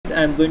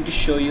I'm going to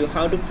show you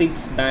how to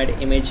fix bad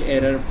image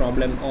error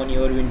problem on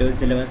your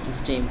Windows 11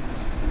 system.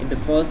 In the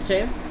first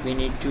step, we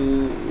need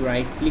to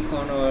right click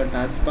on our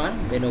taskbar,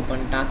 then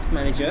open Task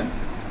Manager.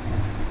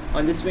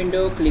 On this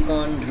window, click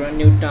on Run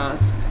New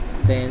Task,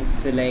 then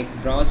select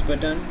Browse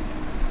button.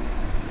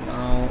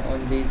 Now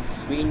on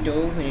this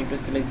window, we need to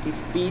select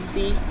this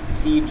PC,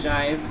 C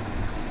drive,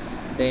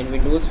 then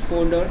Windows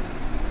folder,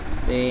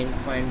 then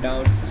find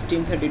out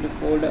System32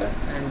 folder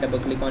and double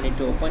click on it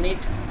to open it.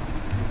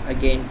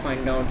 Again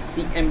find out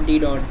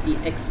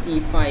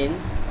cmd.exe file,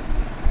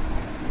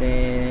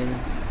 then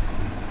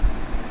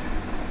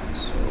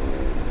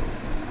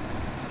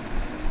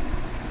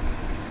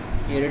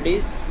here it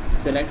is,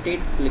 select it,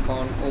 click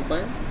on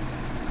open,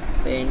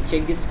 then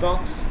check this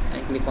box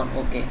and click on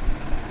OK.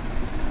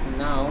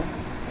 Now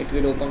it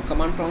will open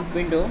command prompt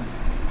window.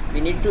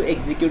 We need to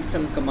execute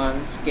some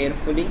commands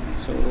carefully,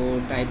 so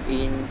type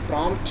in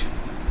prompt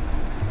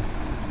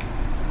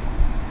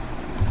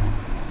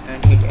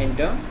and hit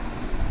enter,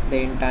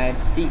 then type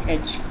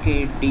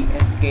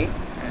chkdsk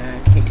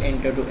and hit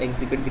enter to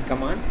execute the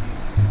command.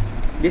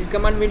 This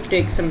command will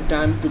take some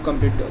time to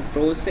complete the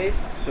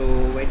process, so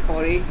wait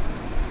for it.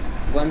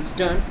 Once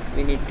done,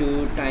 we need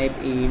to type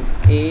in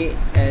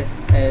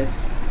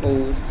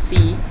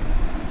ASSOC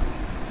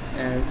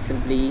and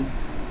simply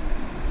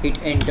hit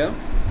enter.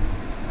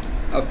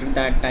 After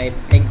that, type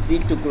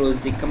exit to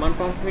close the command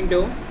prompt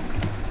window,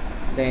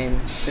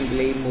 then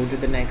simply move to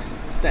the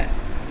next step.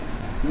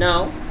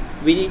 Now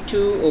we need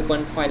to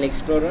open File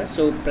Explorer,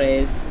 so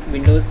press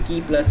Windows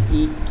key plus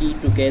E key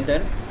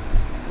together.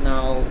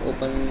 Now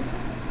open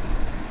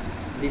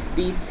this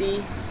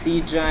PC,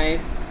 C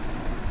drive,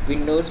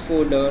 Windows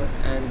folder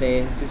and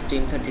then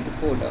System32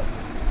 folder.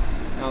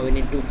 Now we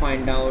need to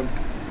find out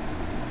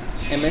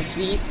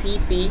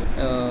msvcp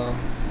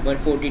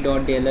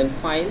 140.dll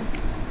file,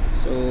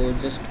 so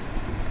just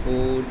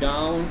go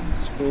down,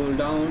 scroll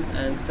down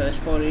and search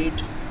for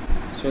it.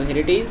 So here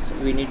it is.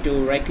 We need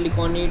to right click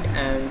on it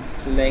and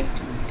select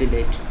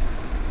delete.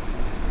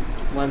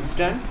 Once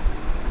done,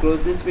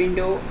 close this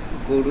window,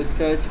 go to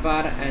search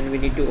bar and we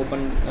need to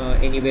open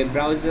any web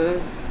browser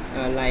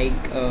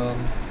like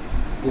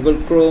Google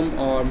Chrome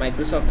or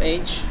Microsoft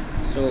Edge.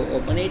 So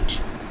open it,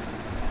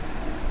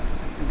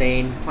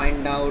 then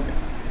find out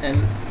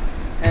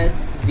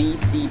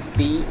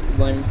msvcp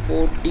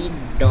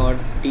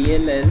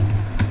 140.dll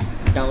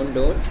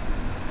download,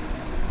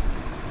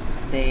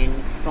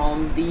 then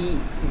from the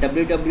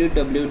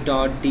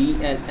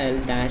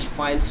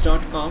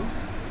www.dll-files.com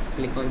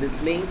click on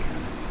this link,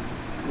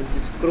 then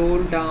just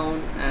scroll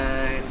down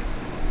and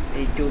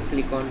need to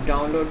click on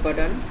download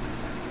button,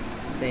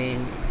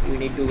 then you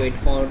need to wait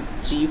for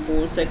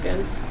 3-4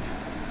 seconds.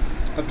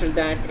 After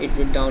that, it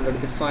will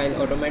download the file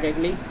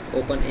automatically.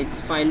 Open its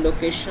file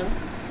location,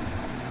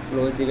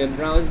 close the web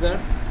browser,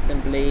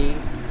 simply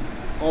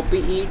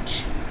copy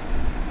it,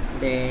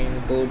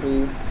 then go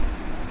to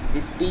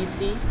this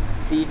PC,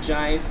 C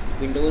drive,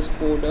 Windows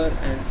folder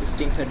and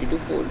System32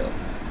 folder.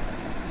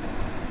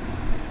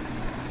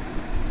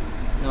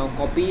 Now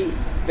copy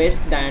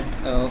paste that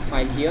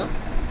file here,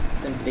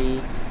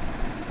 simply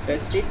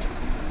paste it,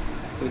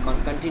 click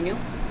on continue.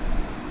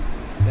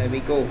 There we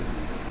go.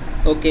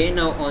 Okay,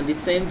 now on the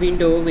same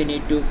window we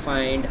need to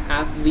find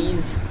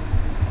appviz.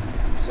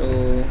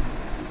 So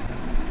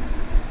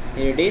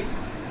here it is,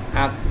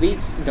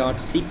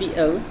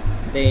 appviz.cpl.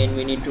 Then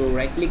we need to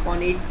right click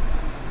on it,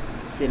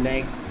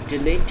 select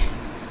delete.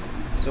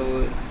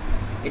 So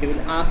it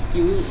will ask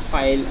you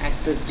file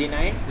access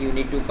denied, you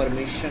need to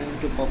permission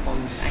to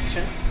perform this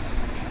action.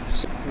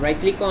 So right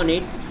click on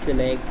it,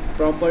 select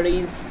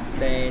properties,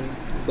 then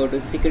go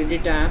to security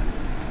tab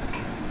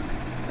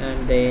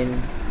and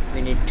then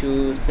we need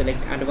to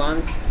select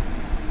advanced,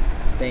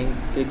 then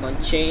click on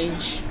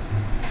change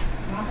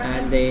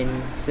and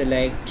then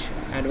select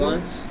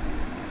advanced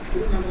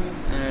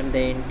and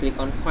then click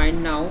on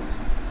find now,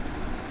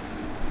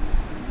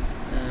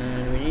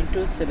 and we need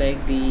to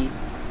select the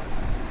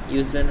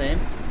username.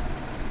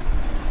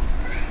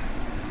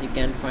 You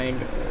can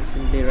find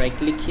simply right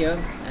click here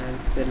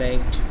and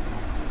select,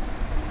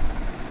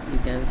 you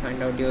can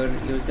find out your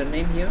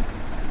username here,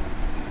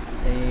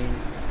 then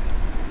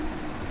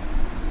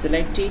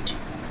select it,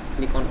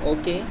 click on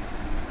OK,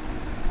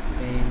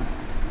 then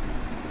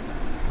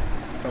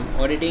from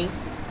auditing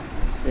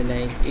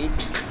select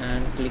it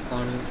and click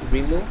on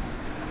remove,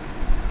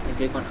 then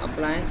click on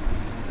apply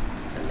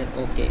and then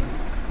OK.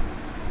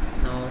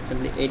 Now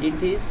simply edit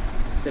this,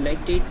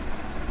 select it,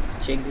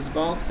 check these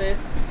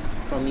boxes.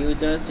 From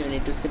users you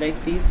need to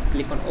select this,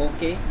 click on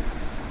OK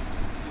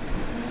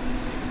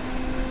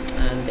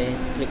and then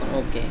click on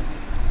OK.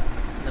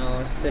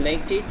 Now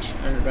select it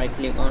and right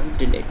click on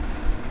delete.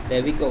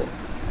 There we go.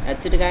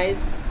 That's it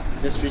guys,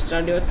 just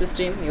restart your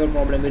system, your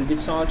problem will be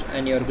solved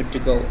and you're good to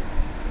go.